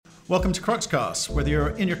Welcome to Cruxcast. Whether you're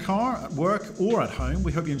in your car, at work, or at home,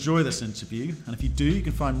 we hope you enjoy this interview. And if you do, you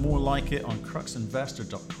can find more like it on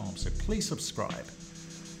cruxinvestor.com. So please subscribe.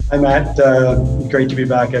 Hi, Matt. Great to be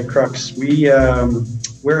back at Crux. We're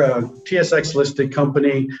a TSX-listed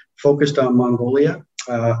company focused on Mongolia.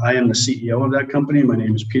 I am the CEO of that company. My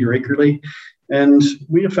name is Peter Akerley. And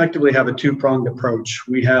we effectively have a two-pronged approach.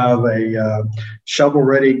 We have a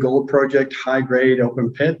shovel-ready gold project, high-grade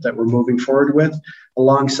open pit that we're moving forward with.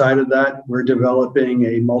 Alongside of that, we're developing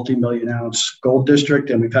a multi-million-ounce gold district,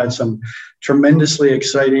 and we've had some tremendously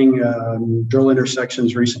exciting drill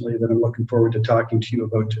intersections recently that I'm looking forward to talking to you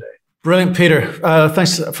about today. Brilliant, Peter.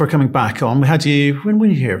 Thanks for coming back on. We had you, when were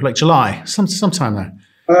you here? Like July, sometime there?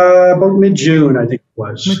 About mid-June, I think it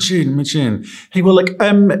was. Mid-June. Hey, well,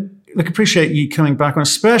 appreciate you coming back on,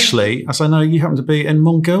 especially as I know you happen to be in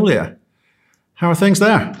Mongolia. How are things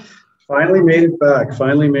there? Finally made it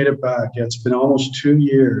back. Yeah, it's been almost 2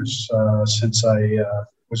 years since I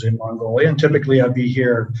was in Mongolia, and typically I'd be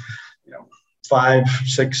here, 5,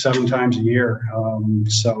 6, 7 times a year.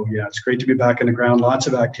 So yeah, it's great to be back in the ground. Lots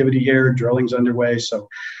of activity here. Drilling's underway, so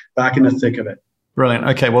back in the thick of it. Brilliant.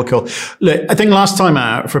 Okay, well, cool. Look, I think last time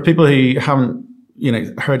out, for people who haven't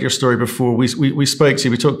heard your story before, we spoke to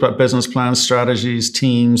you. We talked about business plans, strategies,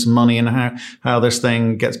 teams, money, and how this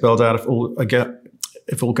thing gets built out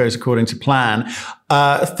if all goes according to plan.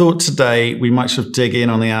 I thought today we might sort of dig in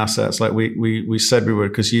on the assets like we said we would,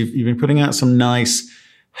 because you've been putting out some nice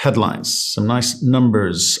headlines, some nice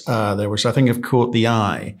numbers there, which I think have caught the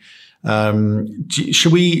eye.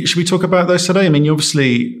 Should we talk about those today? I mean, you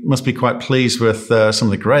obviously must be quite pleased with some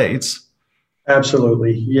of the grades.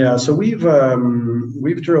 Absolutely, yeah. So we've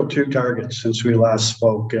drilled 2 targets since we last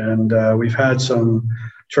spoke, and we've had some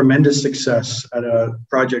tremendous success at a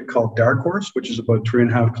project called Dark Horse, which is about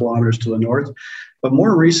 3.5 kilometers to the north. But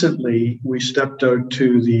more recently, we stepped out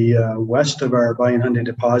to the west of our Bayan Khundii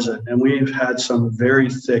deposit, and we've had some very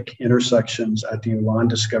thick intersections at the Ulaan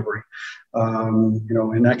discovery.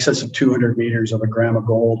 In excess of 200 meters of a gram of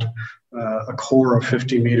gold, a core of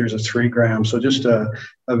 50 meters of 3 grams. So just a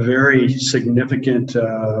very significant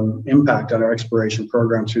impact on our exploration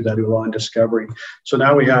program through that Ulaan discovery. So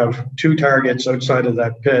now we have 2 targets outside of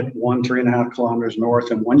that pit, one 3.5 kilometers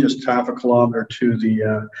north and one just 0.5 kilometer to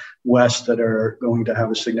the west, that are going to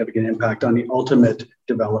have a significant impact on the ultimate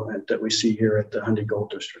development that we see here at the Khundii Gold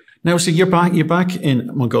District. Now, so you're back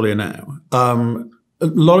in Mongolia now. A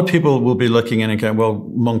lot of people will be looking in and going, well,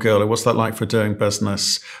 Mongolia, what's that like for doing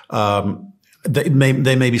business? They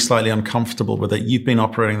may be slightly uncomfortable with it. You've been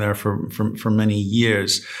operating there for many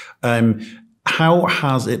years. How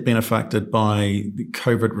has it been affected by the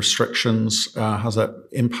COVID restrictions? Has that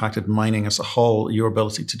impacted mining as a whole, your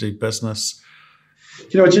ability to do business?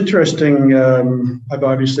 It's interesting. I've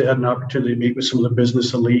obviously had an opportunity to meet with some of the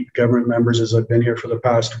business elite government members as I've been here for the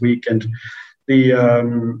past week, and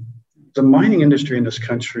the mining industry in this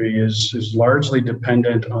country is largely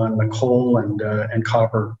dependent on the coal and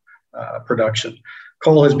copper production.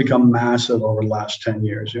 Coal has become massive over the last 10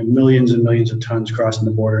 years. Millions and millions of tons crossing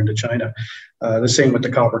the border into China. The same with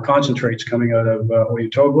the copper concentrates coming out of Oyu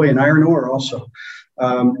Tolgoi, and iron ore also.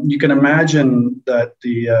 You can imagine that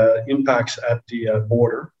the impacts at the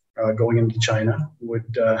border going into China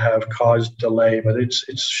would have caused delay, but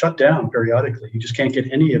it's shut down periodically. You just can't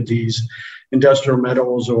get any of these industrial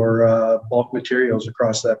metals or bulk materials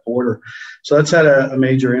across that border. So that's had a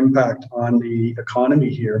major impact on the economy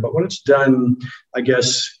here. But what it's done, I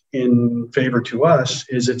guess, in favor to us,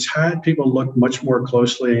 is it's had people look much more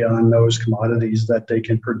closely on those commodities that they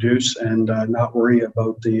can produce and not worry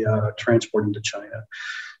about the transport into China.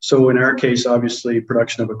 So in our case, obviously,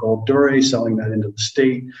 production of a gold doré, selling that into the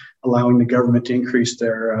state, allowing the government to increase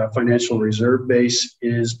their financial reserve base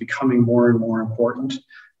is becoming more and more important.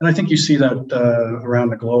 And I think you see that around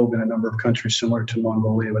the globe in a number of countries similar to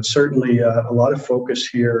Mongolia, but certainly a lot of focus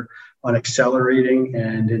here on accelerating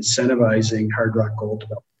and incentivizing hard rock gold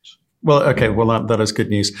development. Well, okay. Well, that is good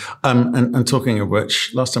news. And talking of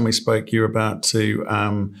which, last time we spoke, you were about to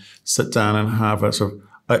sit down and have a sort of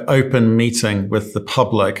open meeting with the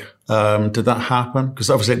public. Did that happen? Because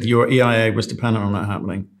obviously your EIA was dependent on that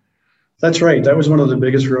happening. That's right. That was one of the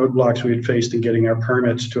biggest roadblocks we had faced in getting our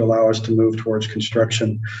permits to allow us to move towards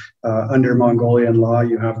construction. Under Mongolian law,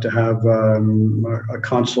 you have to have a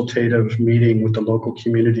consultative meeting with the local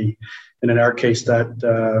community. And in our case, that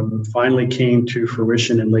finally came to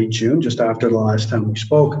fruition in late June, just after the last time we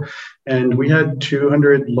spoke. And we had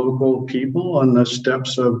 200 local people on the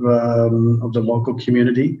steps of the local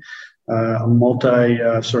community. A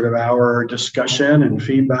multi-hour discussion and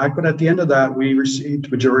feedback. But at the end of that, we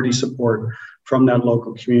received majority support from that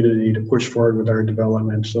local community to push forward with our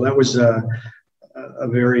development. So that was a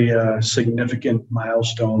very significant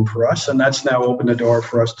milestone for us. And that's now opened the door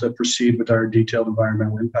for us to proceed with our detailed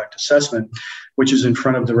environmental impact assessment, which is in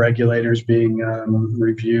front of the regulators being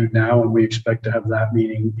reviewed now. And we expect to have that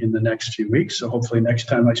meeting in the next few weeks. So hopefully next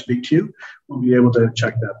time I speak to you, we'll be able to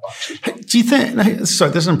check that box. Do you think, so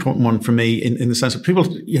this is an important one for me in the sense that people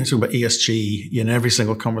talk about ESG in every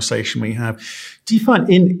single conversation we have. Do you find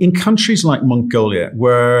in countries like Mongolia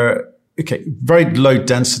where very low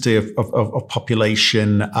density of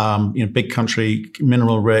population, big country,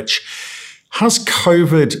 mineral rich. Has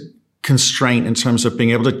COVID constraint in terms of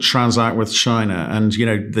being able to transact with China and,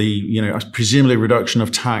 presumably reduction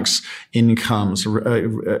of tax incomes,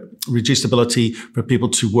 reduced ability for people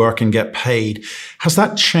to work and get paid. Has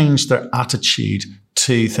that changed their attitude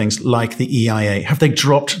to things like the EIA? Have they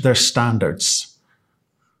dropped their standards?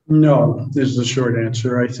 No, is the short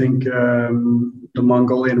answer. I think the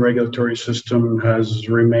Mongolian regulatory system has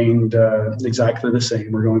remained exactly the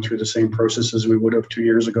same. We're going through the same processes we would have 2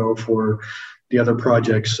 years ago for the other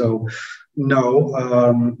projects. So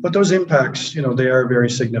no, but those impacts, they are very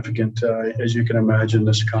significant. As you can imagine,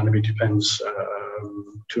 this economy depends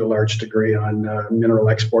to a large degree on mineral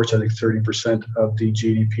exports. I think 30% of the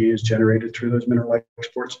GDP is generated through those mineral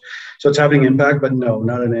exports. So it's having impact, but no,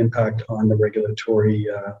 not an impact on the regulatory,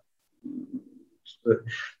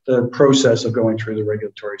 the process of going through the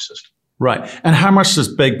regulatory system. Right. And how much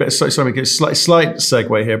does sorry, a slight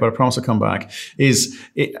segue here, but I promise I'll come back,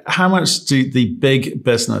 how much do the big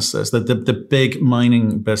businesses, the big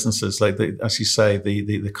mining businesses, like as you say,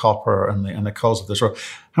 the copper and the coals of this world,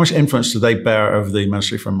 how much influence do they bear over the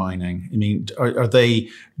Ministry for Mining? I mean, are they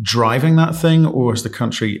driving that thing, or has the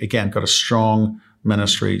country, again, got a strong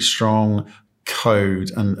ministry, strong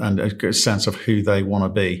code and a good sense of who they want to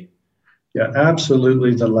be? Yeah,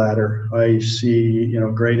 absolutely the latter. I see,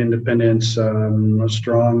 great independence, a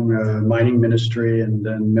strong mining ministry, and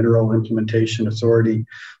then mineral implementation authority,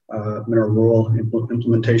 mineral rule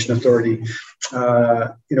implementation authority.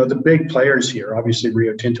 The big players here, obviously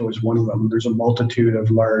Rio Tinto is one of them. There's a multitude of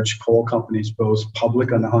large coal companies, both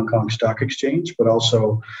public on the Hong Kong Stock Exchange, but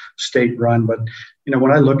also state-run. But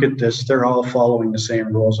when I look at this, they're all following the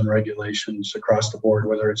same rules and regulations across the board,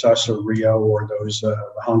 whether it's us or Rio or those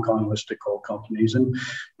Hong Kong listed coal companies. And,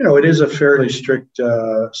 it is a fairly strict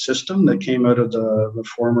system that came out of the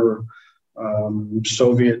former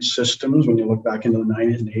Soviet systems when you look back into the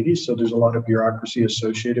 90s and 80s. So there's a lot of bureaucracy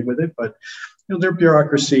associated with it. But, their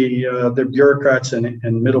bureaucracy, their bureaucrats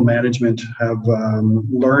and middle management have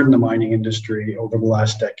learned the mining industry over the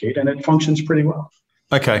last decade, and it functions pretty well.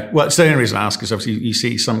 Okay. Well, it's the only reason I ask is obviously you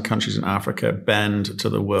see some countries in Africa bend to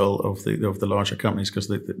the will of the larger companies because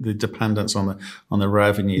the dependence on the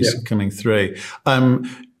revenues coming through.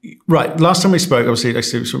 Right. Last time we spoke,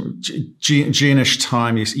 obviously, June-ish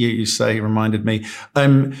time, you say, reminded me.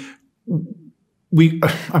 I'm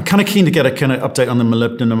kind of keen to get a kind of update on the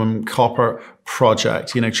molybdenum and copper project,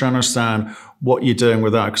 trying to understand what you're doing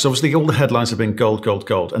with that. Because obviously all the headlines have been gold, gold,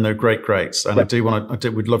 gold, and they're greats. And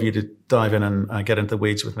would love you to dive in and get into the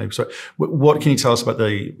weeds with me. So what can you tell us about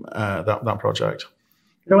that project?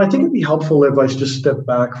 I think it'd be helpful if I just step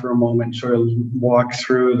back for a moment, sort of walk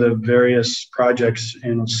through the various projects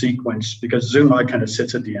in sequence, because Zumwod kind of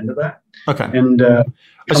sits at the end of that. Okay. And I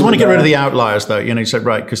just want to get rid of the outliers, though. You said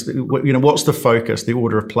right because what's the focus, the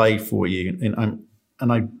order of play for you,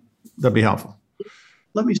 that'd be helpful.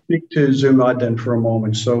 Let me speak to Zumwod then for a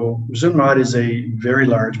moment. So Zumwod is a very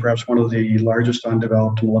large, perhaps one of the largest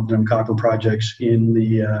undeveloped molybdenum copper projects in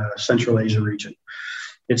the Central Asia region.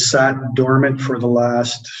 It's sat dormant for the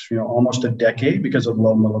last, almost a decade because of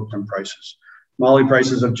low molybdenum prices. Moly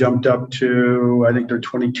prices have jumped up to, I think they're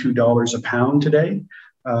 $22 a pound today,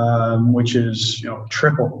 which is,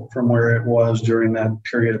 triple from where it was during that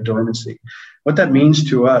period of dormancy. What that means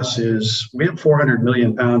to us is we have 400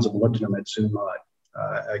 million pounds of molybdenum at Zumwod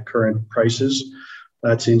at current prices.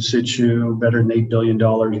 That's in situ, better than $8 billion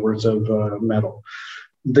worth of metal.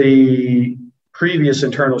 The previous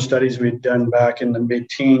internal studies we'd done back in the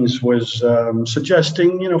mid-teens was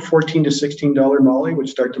suggesting, $14 to $16 moly would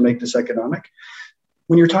start to make this economic.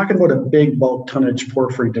 When you're talking about a big bulk tonnage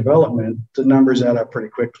porphyry development, the numbers add up pretty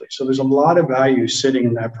quickly. So there's a lot of value sitting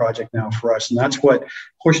in that project now for us, and that's what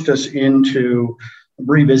pushed us into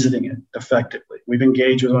revisiting it effectively. We've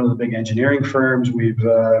engaged with one of the big engineering firms. We've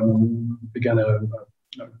begun a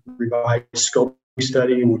revised scope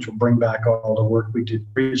study, which will bring back all the work we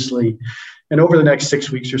did previously. And over the next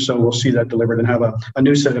 6 weeks or so, we'll see that delivered and have a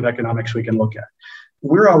new set of economics we can look at.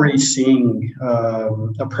 we're already seeing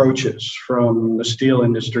approaches from the steel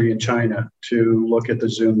industry in China to look at the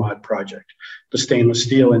ZoomMod project, the stainless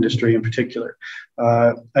steel industry in particular.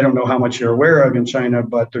 I don't know how much you're aware of in China,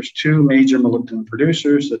 but there's two major molybdenum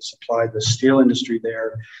producers that supply the steel industry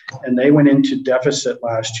there, and they went into deficit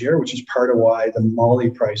last year, which is part of why the moly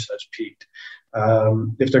price has peaked.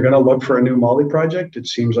 If they're going to look for a new moly project, it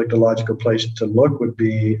seems like the logical place to look would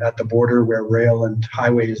be at the border where rail and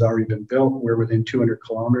highway has already been built. We're within 200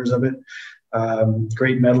 kilometers of it.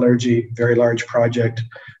 Great metallurgy, very large project,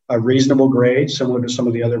 a reasonable grade, similar to some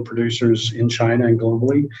of the other producers in China and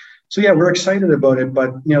globally. So yeah, we're excited about it.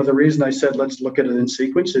 But the reason I said let's look at it in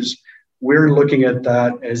sequence is we're looking at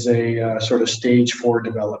that as a sort of stage 4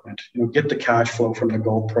 development. Get the cash flow from the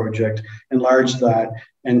gold project, enlarge that,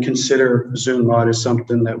 and consider ZoomMod as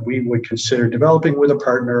something that we would consider developing with a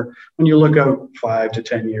partner when you look out 5 to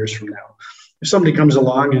 10 years from now. If somebody comes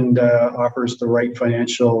along and offers the right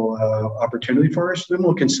financial opportunity for us, then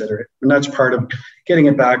we'll consider it. And that's part of getting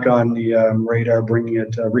it back on the radar, bringing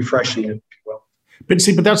it, refreshing it.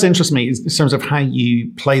 But that's interesting to me in terms of how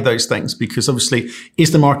you play those things, because obviously,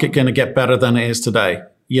 is the market going to get better than it is today?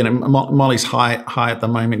 Moly's high at the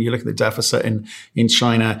moment. You look at the deficit in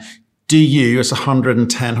China. Do you, as a $110,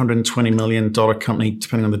 $120 million company,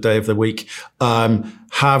 depending on the day of the week,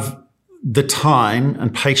 have the time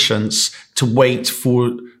and patience to wait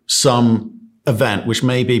for some event, which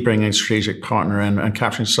may be bringing a strategic partner in and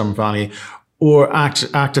capturing some value? Or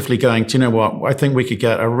actively going, do you know what? I think we could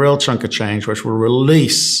get a real chunk of change, which will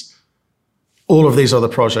release all of these other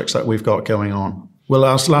projects that we've got going on. We'll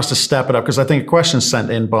ask to step it up, because I think a question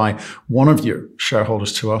sent in by one of your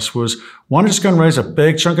shareholders to us was, why not just go and raise a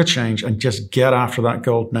big chunk of change and just get after that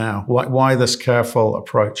gold now? Why this careful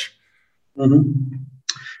approach? Mm-hmm.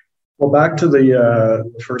 Well, back to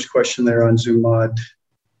the first question there on ZoomMod.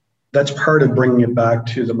 That's part of bringing it back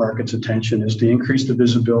to the market's attention, is to increase the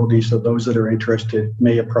visibility so those that are interested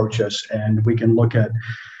may approach us and we can look at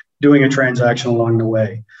doing a transaction along the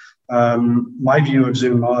way. My view of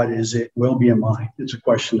ZoomMod is it will be a mine. It's a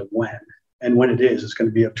question of when. And when it is, it's going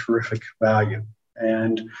to be of terrific value.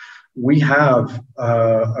 And we have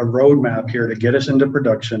a roadmap here to get us into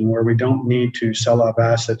production where we don't need to sell off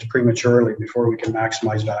assets prematurely before we can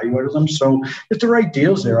maximize value out of them. So if the right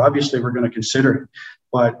deal's there, obviously we're going to consider it.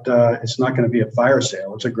 But it's not going to be a fire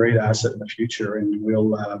sale. It's a great asset in the future, and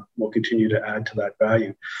we'll continue to add to that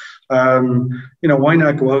value. Why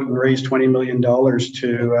not go out and raise $20 million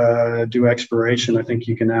to do exploration? I think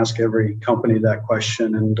you can ask every company that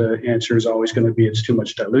question, and the answer is always going to be it's too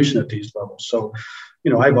much dilution at these levels. So,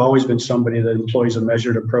 I've always been somebody that employs a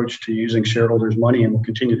measured approach to using shareholders' money, and will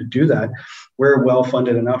continue to do that. We're well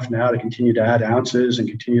funded enough now to continue to add ounces and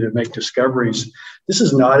continue to make discoveries. This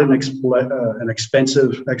is not an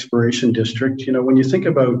expensive exploration district. When you think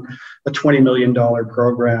about a $20 million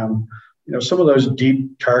program, some of those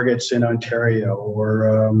deep targets in Ontario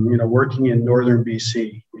or, working in northern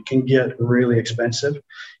BC, it can get really expensive.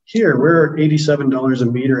 Here, we're $87 a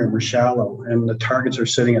meter and we're shallow, and the targets are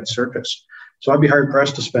sitting at surface. So I'd be hard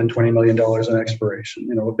pressed to spend $20 million on exploration.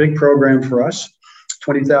 A big program for us,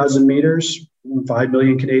 20,000 meters, 5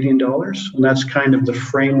 million Canadian dollars. And that's kind of the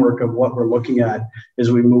framework of what we're looking at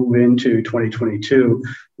as we move into 2022.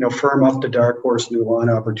 Firm up the dark horse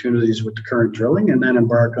Luan opportunities with the current drilling, and then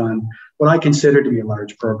embark on what I consider to be a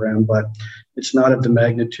large program, but it's not of the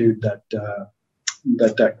magnitude that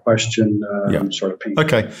question sort of paints.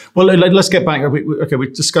 Okay. Well, let's get back.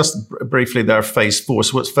 We discussed briefly there phase 4.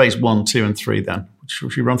 So what's phase 1, 2, and 3 then?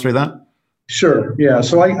 Should we run through that? Sure. Yeah.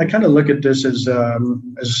 So I kind of look at this as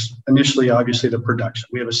initially, obviously, the production.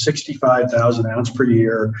 We have a 65,000 ounce per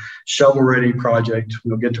year shovel-ready project.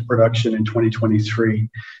 We'll get to production in 2023.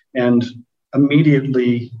 And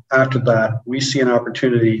immediately after that, we see an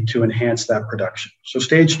opportunity to enhance that production. So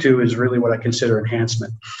stage 2 is really what I consider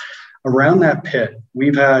enhancement. Around that pit,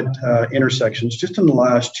 we've had intersections just in the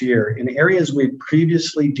last year in areas we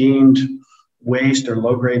previously deemed waste or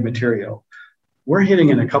low-grade material. We're hitting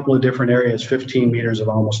in a couple of different areas 15 meters of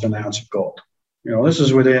almost an ounce of gold. This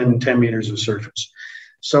is within 10 meters of surface.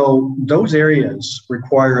 So those areas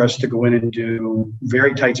require us to go in and do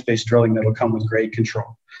very tight space drilling that will come with grade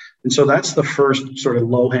control. And so that's the first sort of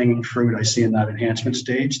low-hanging fruit I see in that enhancement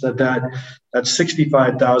stage, that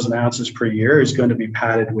 65,000 ounces per year is going to be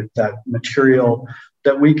padded with that material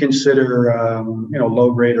that we consider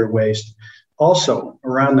low-grade or waste. Also,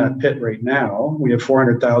 around that pit right now, we have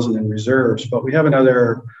 400,000 in reserves, but we have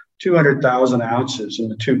another 200,000 ounces in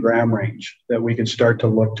the 2 gram range that we can start to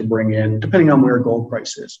look to bring in, depending on where gold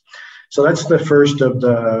price is. So that's the first of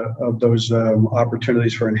those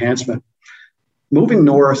opportunities for enhancement. Moving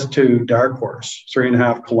north to Dark Horse,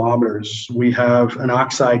 3.5 kilometers, we have an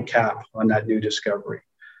oxide cap on that new discovery.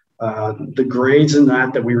 The grades in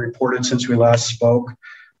that we reported since we last spoke,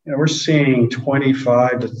 we're seeing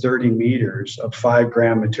 25 to 30 meters of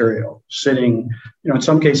 5-gram material sitting, in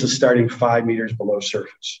some cases starting 5 meters below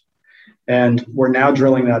surface. And we're now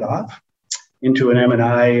drilling that off into an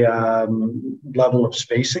M&I level of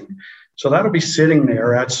spacing. So that'll be sitting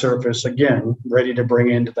there at surface, again, ready to bring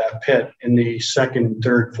into that pit in the second,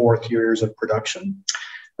 third, fourth years of production.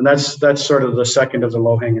 And that's sort of the second of the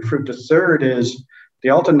low-hanging fruit. The third is the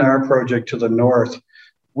Altan Nar project to the north.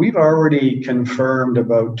 We've already confirmed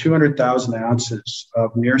about 200,000 ounces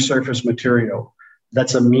of near-surface material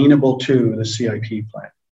that's amenable to the CIP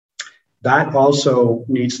plant. That also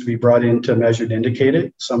needs to be brought into measured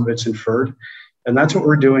indicated. Some of it's inferred. And that's what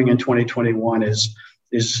we're doing in 2021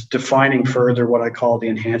 is defining further what I call the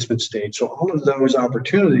enhancement stage. So all of those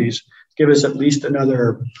opportunities give us at least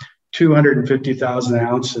another 250,000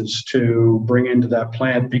 ounces to bring into that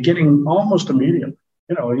plant, beginning almost immediately.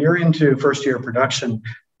 You're into first year of production,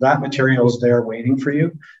 that material is there waiting for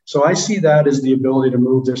you. So I see that as the ability to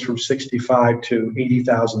move this from 65 to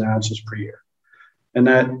 80,000 ounces per year. And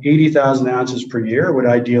that 80,000 ounces per year would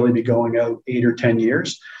ideally be going out 8 or 10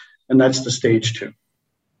 years. And that's the stage 2.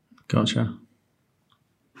 Gotcha.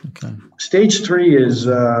 Okay. Stage 3 is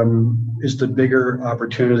the bigger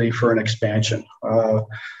opportunity for an expansion.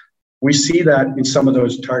 We see that in some of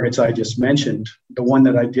those targets I just mentioned. The one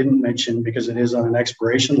that I didn't mention because it is on an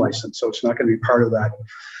exploration license, so it's not going to be part of that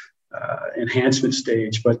enhancement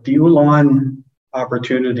stage. But the Ulaan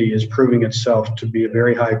opportunity is proving itself to be a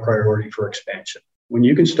very high priority for expansion. When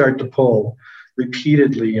you can start to pull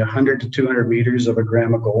repeatedly 100 to 200 meters of a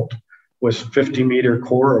gram of gold with 50-meter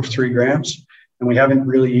core of 3 grams, and we haven't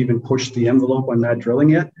really even pushed the envelope on that drilling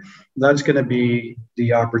yet, that's going to be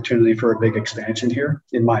the opportunity for a big expansion here,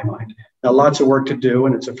 in my mind. Now, lots of work to do,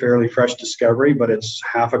 and it's a fairly fresh discovery, but it's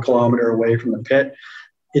half a kilometer away from the pit.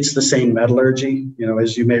 It's the same metallurgy.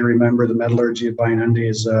 As you may remember, the metallurgy of Bayan Khundii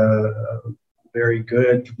is very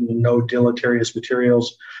good, no deleterious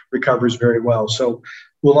materials, recovers very well. So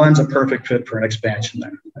Ulaan's a perfect fit for an expansion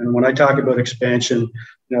there. And when I talk about expansion,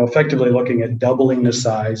 effectively looking at doubling the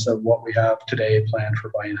size of what we have today planned for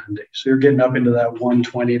Bayan Khundii. So you're getting up into that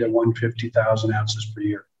 120 to 150,000 ounces per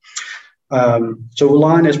year. So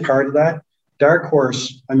Ulaan is part of that. Dark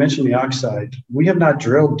Horse, I mentioned the oxide. We have not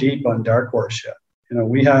drilled deep on Dark Horse yet.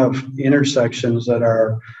 We have intersections that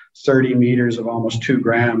are 30 meters of almost 2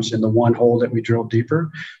 grams in the one hole that we drilled deeper.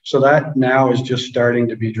 So that now is just starting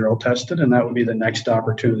to be drill tested, and that would be the next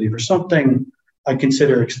opportunity for something I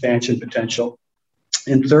consider expansion potential.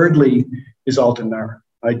 And thirdly is Altan Nar.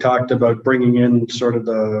 I talked about bringing in sort of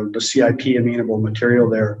the CIP amenable material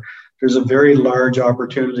there. There's a very large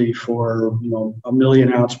opportunity for a 1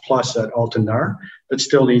 million ounce plus at Altan Nar that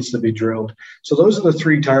still needs to be drilled. So those are the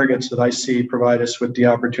 3 targets that I see provide us with the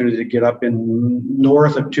opportunity to get up in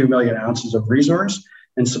north of 2 million ounces of resource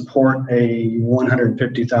and support a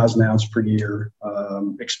 150,000 ounce per year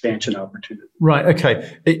expansion opportunity. Right.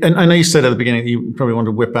 Okay. And I know you said at the beginning that you probably want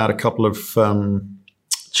to whip out a couple of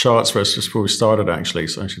charts for us just before we started, actually.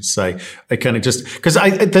 So I should say, I kind of just because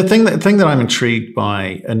the thing that I'm intrigued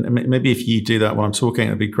by, and maybe if you do that while I'm talking,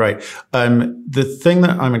 it'd be great. The thing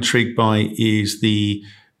that I'm intrigued by is the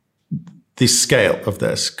scale of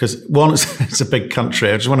this, because one, it's a big country.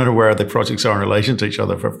 I just want to know where the projects are in relation to each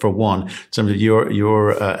other for one, in terms of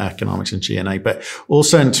your economics and G&A, but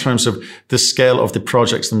also in terms of the scale of the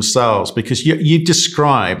projects themselves, because you've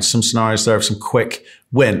described some scenarios there of some quick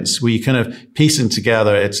wins where you kind of piecing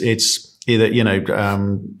together. It's either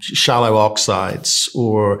shallow oxides,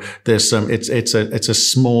 or there's some. It's a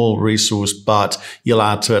small resource, but you'll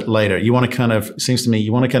add to it later. You want to kind of, seems to me,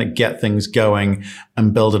 you want to kind of get things going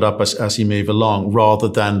and build it up as you move along, rather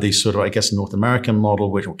than the sort of, I guess, North American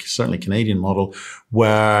model, which, or certainly Canadian model,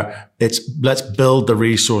 where it's let's build the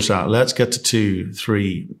resource out, let's get to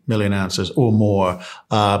 2-3 million ounces or more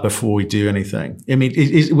before we do anything. I mean,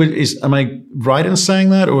 am I right in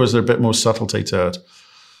saying that, or is there a bit more subtlety to it?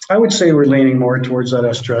 I would say we're leaning more towards that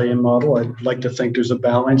Australian model. I'd like to think there's a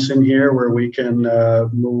balance in here where we can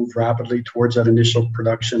move rapidly towards that initial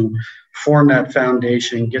production, form that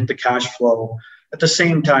foundation, get the cash flow. At the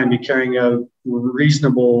same time, be carrying out a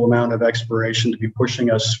reasonable amount of exploration to be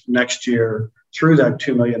pushing us next year through that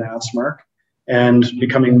 2 million ounce mark, and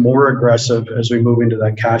becoming more aggressive as we move into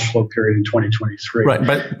that cash flow period in 2023. Right.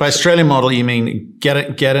 But by Australian model, you mean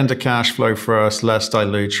get into cash flow first, less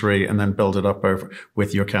dilutory, and then build it up over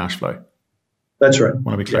with your cash flow. That's right.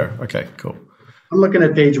 Want to be clear? Yeah. Okay, cool. I'm looking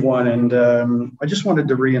at page 1, and I just wanted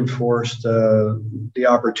to reinforce the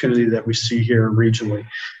opportunity that we see here regionally.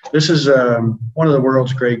 This is one of the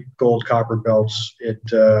world's great gold copper belts.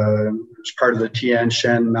 It's part of the Tian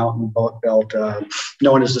Shan Mountain Belt,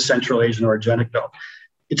 known as the Central Asian Orogenic Belt.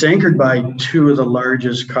 It's anchored by 2 of the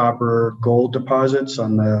largest copper gold deposits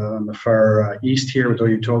on the far east here with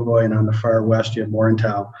Oyu Tolgoi, and on the far west you have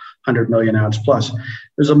Muruntau, 100 million ounce plus.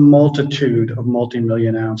 There's a multitude of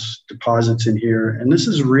multi-million ounce deposits in here, and this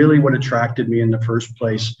is really what attracted me in the first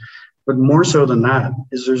place. But more so than that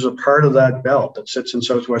is there's a part of that belt that sits in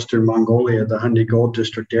southwestern Mongolia, the Hunday Gold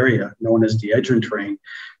District area, known as the Edrin Terrane,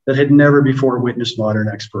 that had never before witnessed modern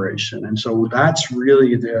exploration. And so that's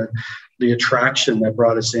really the attraction that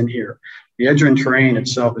brought us in here. The Edrin Terrane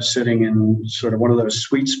itself is sitting in sort of one of those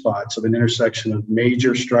sweet spots of an intersection of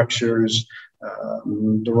major structures,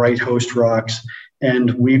 the right host rocks,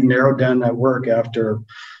 and we've narrowed down that work after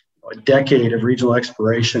a decade of regional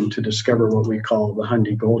exploration to discover what we call the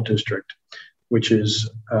Hunday Gold District, which is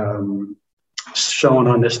shown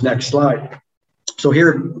on this next slide. So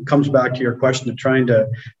here it comes back to your question of trying to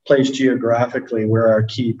place geographically where our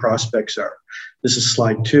key prospects are. This is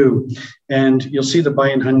slide 2, and you'll see the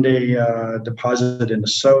Bayan Hunday deposit in the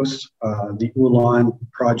south, the Ulaan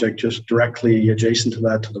project just directly adjacent to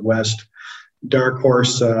that to the west, Dark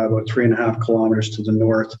Horse about 3.5 kilometers to the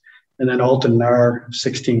north, and then Altan Nar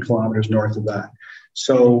 16 kilometers north of that.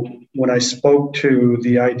 So when I spoke to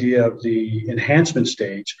the idea of the enhancement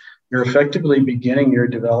stage, you're effectively beginning your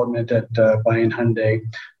development at Bayan Hunday,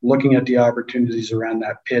 looking at the opportunities around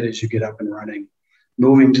that pit as you get up and running,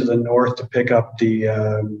 moving to the north to pick up the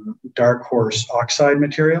Dark Horse oxide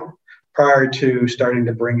material prior to starting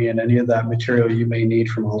to bring in any of that material you may need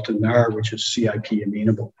from Altan Nar, which is CIP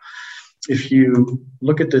amenable. If you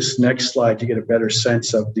look at this next slide, you get a better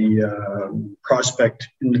sense of the prospect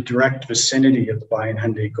in the direct vicinity of the Bayan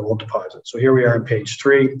Hunday gold deposit. So here we are on page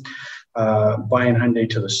 3. Bayan Hunday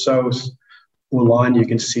to the south, Ulaan you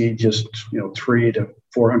can see just 300 to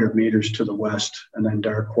 400 meters to the west, and then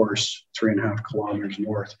Dark Horse 3.5 kilometers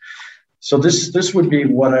north. So this would be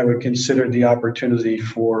what I would consider the opportunity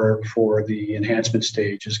for the enhancement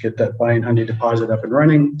stage, is get that Bayan Hunday deposit up and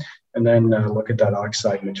running, and then look at that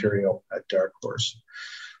oxide material at Dark Horse.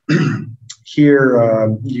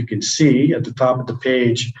 Here you can see at the top of the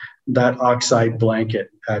page that oxide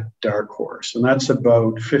blanket at Dark Horse, and that's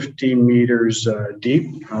about 15 meters deep.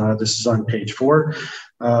 This is on page 4.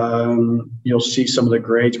 You'll see some of the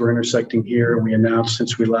grades we're intersecting here. We announced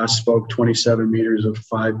since we last spoke 27 meters of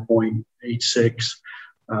 5.86,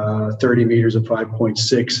 30 meters of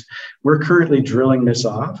 5.6. We're currently drilling this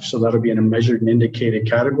off, so that'll be in a measured and indicated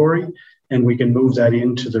category, and we can move that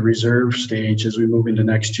into the reserve stage as we move into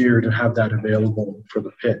next year to have that available for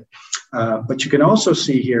the pit. But you can also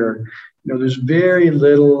see here, there's very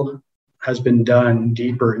little has been done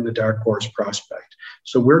deeper in the Dark Horse prospect.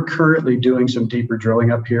 So we're currently doing some deeper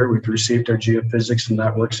drilling up here. We've received our geophysics, and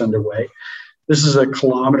that work's underway. This is a 1.5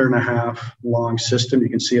 kilometer long system. You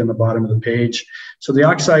can see on the bottom of the page. So the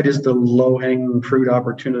oxide is the low-hanging fruit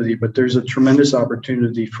opportunity, but there's a tremendous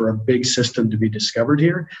opportunity for a big system to be discovered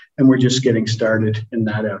here, and we're just getting started in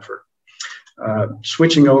that effort.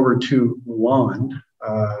 Switching over to Ulaan,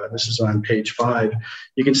 this is on page 5.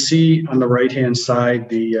 You can see on the right-hand side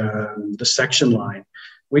the section line.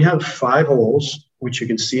 We have 5 holes, which you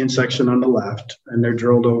can see in section on the left, and they're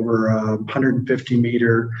drilled over a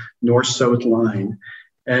 150-meter north-south line.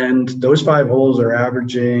 And those 5 holes are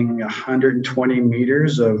averaging 120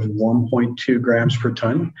 meters of 1.2 grams per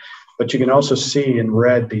ton. But you can also see in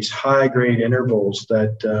red these high-grade intervals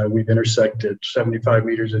that we've intersected, 75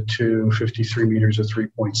 meters at 2, 53 meters at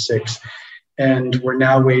 3.6. And we're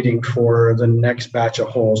now waiting for the next batch of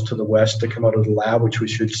holes to the west to come out of the lab, which we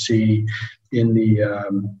should see in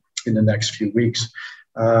the next few weeks.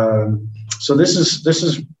 So this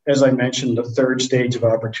is, as I mentioned, the third stage of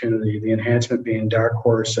opportunity, the enhancement being Dark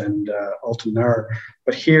Horse and Altan Nar.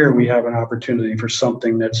 But here we have an opportunity for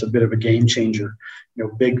something that's a bit of a game changer.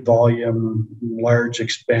 Big volume, large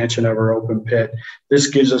expansion of our open pit. This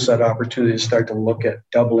gives us that opportunity to start to look at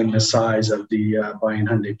doubling the size of the Bayan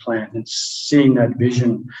Hunday plant and seeing that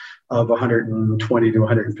vision of 120 to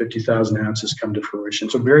 150,000 ounces come to fruition.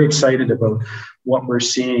 So very excited about what we're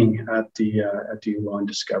seeing at the Ulaan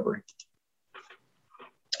discovery.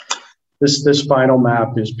 This final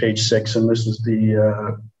map is page 6, and this is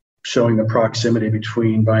the showing the proximity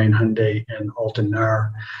between Bayan Hunday and Altan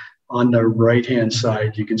Nar. On the right-hand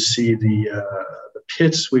side, you can see the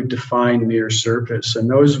pits we've defined near surface, and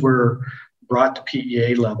those were brought to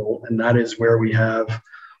PEA level, and that is where we have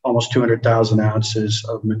almost 200,000 ounces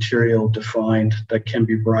of material defined that can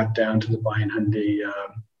be brought down to the Bayan Khundii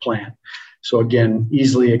plant. So again,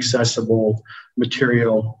 easily accessible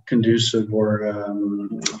material, conducive or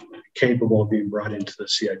capable of being brought into the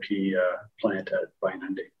CIP plant at Bayan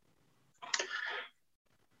Khundii.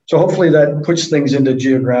 So hopefully that puts things into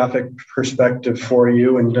geographic perspective for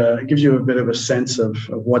you, and it gives you a bit of a sense of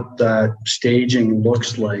what that staging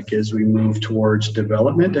looks like as we move towards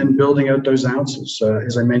development and building out those ounces.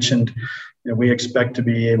 As I mentioned, we expect to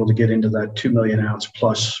be able to get into that 2 million ounce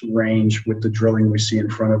plus range with the drilling we see in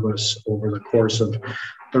front of us over the course of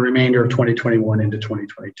the remainder of 2021 into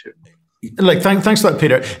 2022. Like, thanks for that,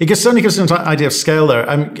 Peter. It certainly gives us an idea of scale there.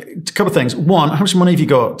 A couple of things. One, how much money have you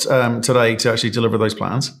got today to actually deliver those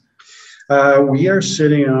plans? We are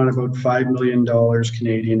sitting on about $5 million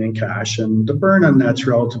Canadian in cash, and the burn on that's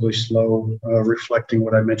relatively slow, reflecting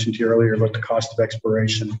what I mentioned to you earlier about the cost of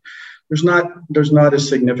exploration. There's not a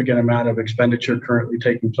significant amount of expenditure currently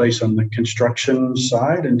taking place on the construction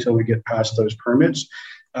side until we get past those permits.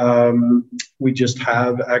 We just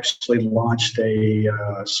have actually launched a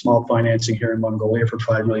small financing here in Mongolia for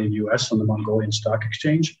 $5 million US on the Mongolian Stock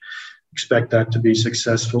Exchange. Expect that to be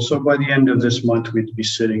successful. So by the end of this month, we'd be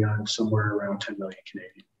sitting on somewhere around 10 million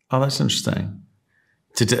Canadian. Oh, that's interesting.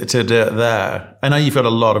 To do it there. I know you've got a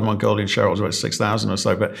lot of Mongolian shareholders, about 6,000 or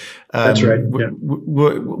so, but that's right. Yeah.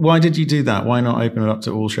 Why did you do that? Why not open it up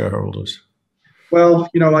to all shareholders? Well,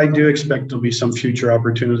 I do expect there'll be some future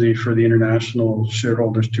opportunity for the international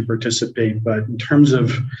shareholders to participate, but in terms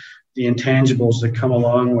of the intangibles that come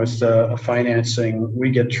along with a financing, we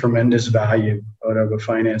get tremendous value out of a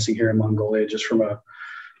financing here in Mongolia, just from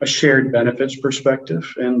a shared benefits perspective,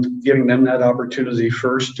 and giving them that opportunity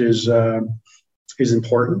first is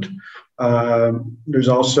important. There's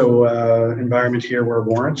also an environment here where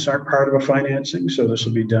warrants aren't part of a financing, so this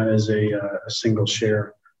will be done as a single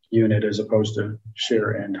share unit as opposed to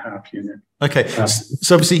share and half unit. Okay,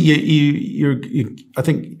 so obviously you I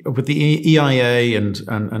think with the EIA and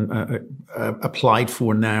applied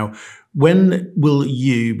for now, when will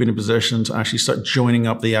you be in a position to actually start joining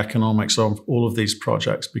up the economics of all of these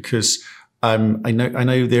projects? Because I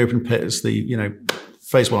know the open pit is the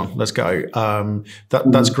phase one. Let's go.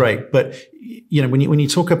 That's great, but when you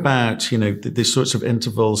talk about the sorts of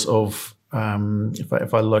intervals of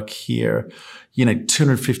if I look here,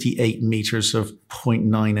 258 meters of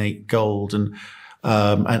 0.98 gold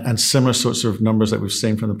and similar sorts of numbers that we've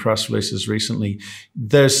seen from the press releases recently.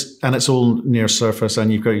 And it's all near surface,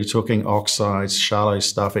 and you're talking oxides, shallow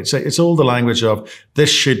stuff. It's all the language of this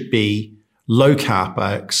should be low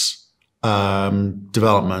capex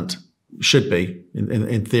development. Should be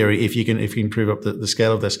in theory if you can prove up the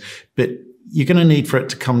scale of this, but you're going to need for it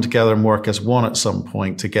to come together and work as one at some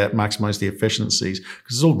point to maximize the efficiencies,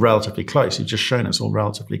 because it's all relatively close. You've just shown it's all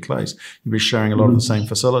relatively close. You'll be sharing a lot of the same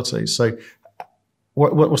facilities. So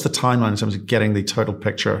what's the timeline in terms of getting the total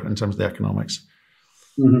picture in terms of the economics?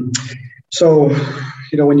 Mm-hmm. So,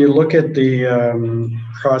 when you look at the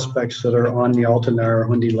prospects that are on the Altan Nar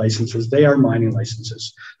Khundii licenses, they are mining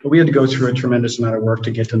licenses. But we had to go through a tremendous amount of work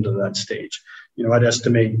to get them to that stage. I'd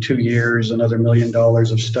estimate 2 years, another $1 million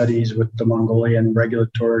of studies with the Mongolian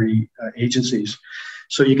regulatory agencies.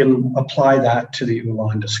 So you can apply that to the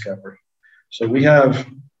Ulaan discovery. So we have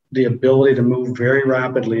the ability to move very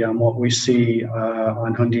rapidly on what we see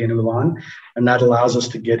on Khundii and Ulaan, and that allows us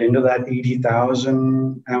to get into that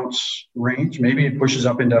 80,000 ounce range. Maybe it pushes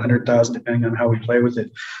up into 100,000 depending on how we play with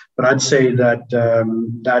it. But I'd say that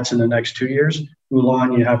that's in the next 2 years.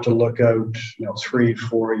 Ulaan, you have to look out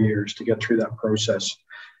 3-4 years to get through that process,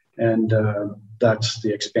 and that's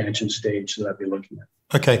the expansion stage that I'd be looking at.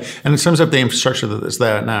 Okay, and in terms of the infrastructure that's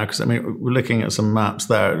there now, because we're looking at some maps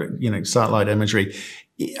there, satellite imagery.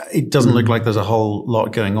 It doesn't look like there's a whole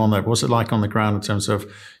lot going on there. But what's it like on the ground in terms of,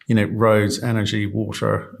 roads, energy,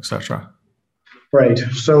 water, etc.? Right.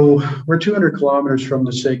 So we're 200 kilometers from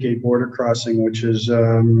the Seke border crossing, which is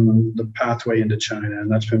the pathway into China,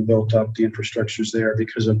 and that's been built up. The infrastructure's there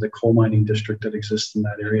because of the coal mining district that exists in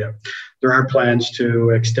that area. There are plans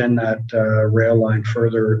to extend that rail line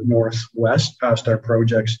further northwest past our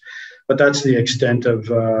projects, but that's the extent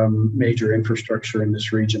of major infrastructure in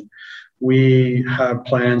this region. We have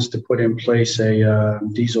plans to put in place a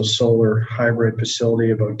diesel solar hybrid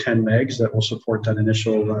facility about 10 megs that will support that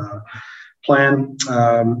initial plan.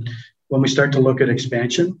 When we start to look at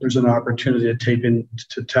expansion, there's an opportunity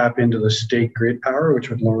to tap into the state grid power,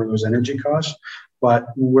 which would lower those energy costs, but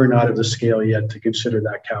we're not at the scale yet to consider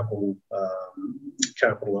that capital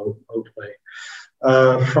outlay.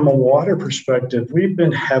 From a water perspective, we've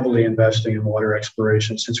been heavily investing in water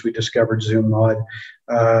exploration since we discovered ZoomMod.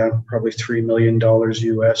 Probably $3 million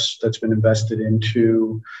US that's been invested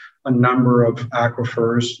into a number of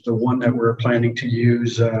aquifers. The one that we're planning to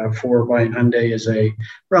use for Bayan Khundii is a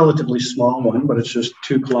relatively small one, but it's just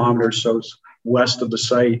 2 kilometers, so it's west of the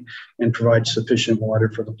site, and provides sufficient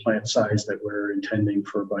water for the plant size that we're intending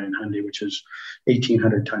for Bayan Khundii, which is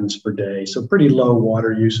 1,800 tons per day. So pretty low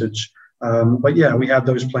water usage. But yeah, we have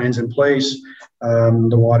those plans in place.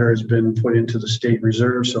 The water has been put into the state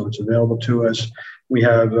reserve, so it's available to us. We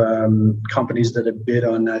have companies that have bid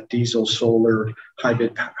on that diesel solar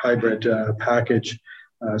hybrid package.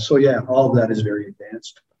 So yeah, all of that is very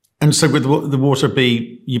advanced. And so would the water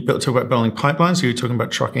be, you talk about building pipelines, or you're talking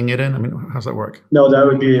about trucking it in? I mean, how's that work? No, that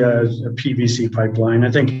would be a PVC pipeline.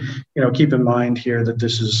 I think, keep in mind here that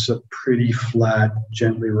this is a pretty flat,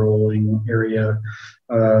 gently rolling area.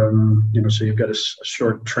 So you've got a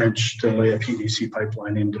short trench to lay a PVC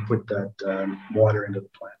pipeline in to put that water into the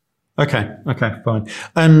plant. Okay, fine.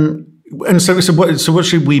 And so what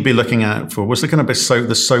should we be looking at for? What's the kind of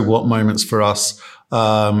the so what moments for us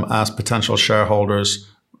as potential shareholders?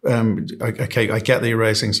 Okay, I get that you're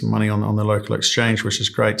raising some money on the local exchange, which is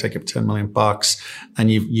great. Take up $10 million,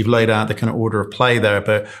 and you've laid out the kind of order of play there.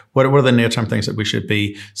 But what are the near-term things that we should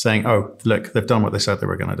be saying? Oh, look, they've done what they said they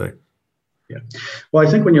were going to do. Yeah. Well,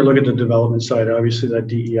 I think when you look at the development side, obviously that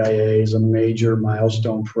DEIA is a major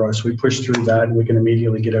milestone for us. We push through that and we can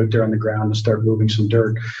immediately get out there on the ground and start moving some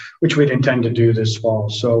dirt, which we'd intend to do this fall.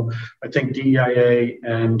 So I think DEIA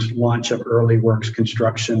and launch of early works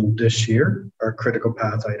construction this year are critical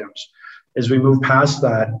path items. As we move past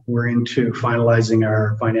that, we're into finalizing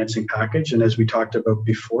our financing package. And as we talked about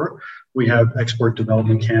before, we have Export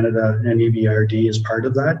Development Canada and EBRD as part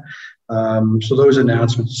of that. So those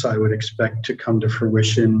announcements I would expect to come to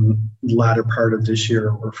fruition latter part of this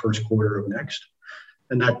year or first quarter of next.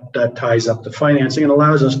 And that ties up the financing and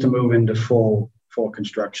allows us to move into full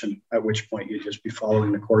construction, at which point you'd just be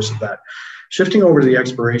following the course of that. Shifting over to the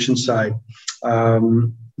exploration side,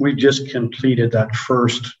 we just completed that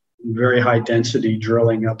first very high density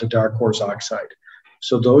drilling of the Dark Horse oxide.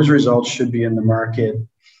 So those results should be in the market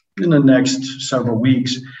in the next several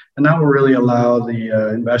weeks. And that will really allow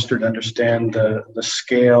the investor to understand the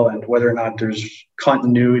scale and whether or not there's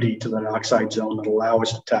continuity to that oxide zone that allow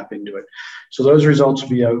us to tap into it. So those results will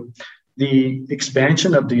be out. The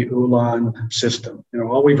expansion of the Ulaan system,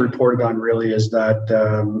 all we've reported on really is that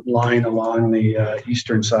line along the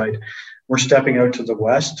eastern side. We're stepping out to the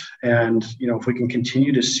west, and if we can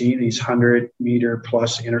continue to see these 100-meter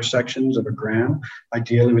plus intersections of a gram,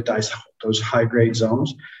 ideally with those high-grade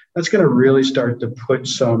zones, that's going to really start to put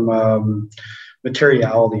some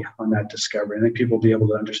materiality on that discovery. I think people will be able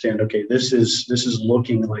to understand, okay, this is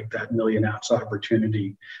looking like that 1 million ounce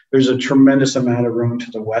opportunity. There's a tremendous amount of room to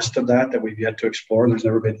the west of that we've yet to explore, and there's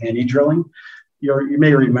never been any drilling. You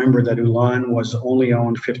may remember that Ulaan was only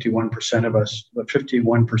owned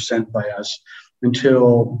 51% by us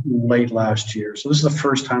until late last year. So this is the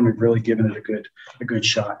first time we've really given it a good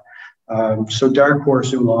shot. So Dark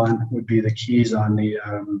Horse, Ulaan would be the keys on the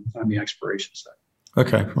exploration side.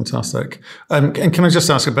 Okay, fantastic. And can I just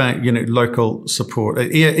ask about local support?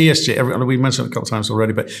 ESG. We mentioned it a couple of times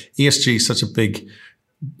already, but ESG is such a big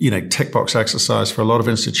tick box exercise for a lot of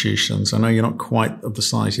institutions. I know you're not quite of the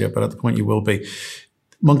size yet, but at the point you will be.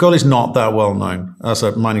 Mongolia is not that well known as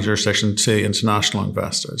a mining jurisdiction to international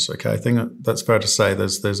investors. Okay, I think that's fair to say.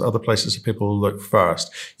 There's other places that people will look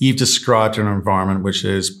first. You've described an environment which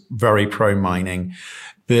is very pro mining,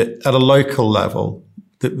 but at a local level,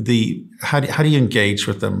 how do you engage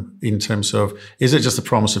with them in terms of, is it just the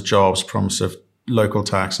promise of jobs, promise of local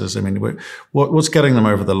taxes? I mean, what's getting them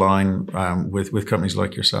over the line with companies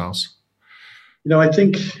like yourselves? I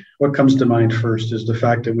think what comes to mind first is the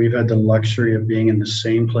fact that we've had the luxury of being in the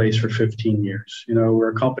same place for 15 years. We're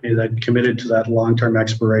a company that committed to that long-term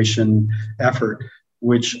exploration effort,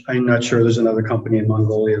 which I'm not sure there's another company in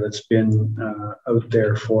Mongolia that's been out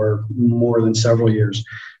there for more than several years.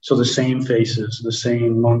 So the same faces, the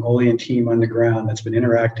same Mongolian team on the ground that's been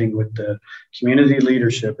interacting with the community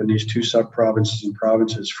leadership in these two sub-provinces and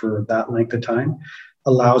provinces for that length of time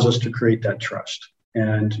allows us to create that trust.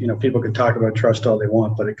 And, people can talk about trust all they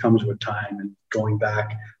want, but it comes with time and going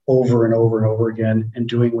back over and over and over again and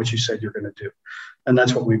doing what you said you're going to do. And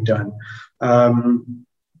that's what we've done.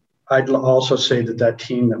 I'd also say that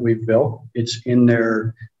team that we've built, it's in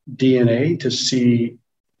their DNA to see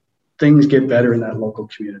things get better in that local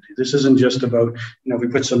community. This isn't just about, if we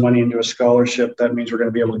put some money into a scholarship, that means we're going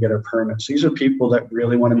to be able to get our permits. These are people that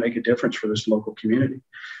really want to make a difference for this local community.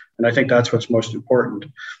 And I think that's what's most important.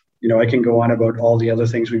 I can go on about all the other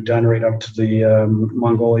things we've done right up to the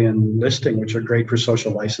Mongolian listing, which are great for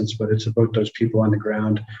social license, but it's about those people on the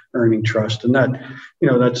ground earning trust. And that,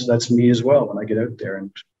 that's me as well when I get out there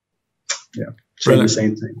and saying the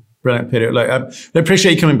same thing. Brilliant, Peter. Look, I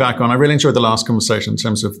appreciate you coming back on. I really enjoyed the last conversation in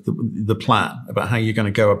terms of the plan about how you're going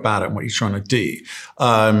to go about it and what you're trying to do.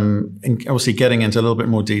 And obviously getting into a little bit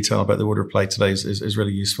more detail about the order of play today is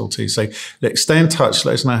really useful too. So look, stay in touch.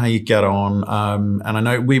 Let us know how you get on. And I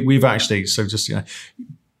know we've actually, so just,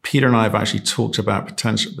 Peter and I have actually talked about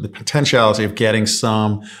the potentiality of getting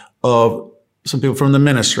some people from the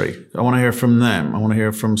ministry. I want to hear from them. I want to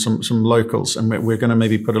hear from some locals. And we're going to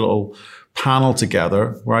maybe put a little panel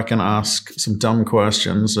together where I can ask some dumb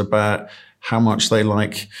questions about how much they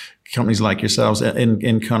like companies like yourselves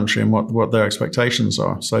in country and what their expectations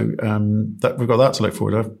are. So that we've got that to look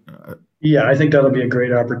forward to. Yeah, I think that'll be a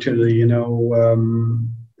great opportunity.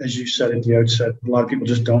 As you said at the outset, a lot of people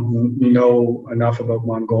just don't know enough about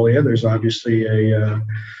Mongolia. There's obviously a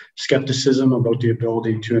skepticism about the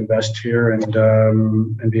ability to invest here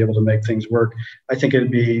and be able to make things work. I think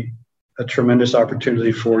it'd be a tremendous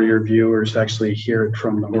opportunity for your viewers to actually hear it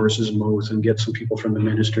from the horse's mouth and get some people from the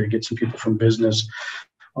ministry, get some people from business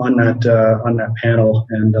on that panel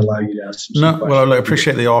and allow you to ask some questions. Well, I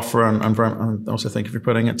appreciate the offer and also thank you for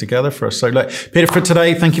putting it together for us. So, Peter, for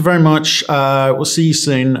today, thank you very much. We'll see you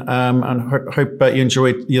soon and hope you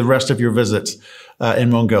enjoyed the rest of your visit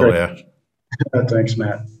in Mongolia. Thanks,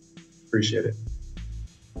 Matt. Appreciate it.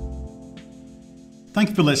 Thank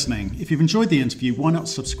you for listening. If you've enjoyed the interview, why not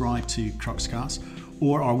subscribe to Cruxcast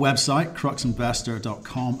or our website,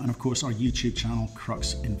 cruxinvestor.com, and of course our YouTube channel,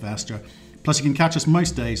 Crux Investor. Plus, you can catch us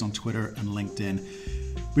most days on Twitter and LinkedIn.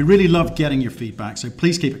 We really love getting your feedback, so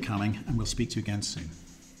please keep it coming, and we'll speak to you again soon.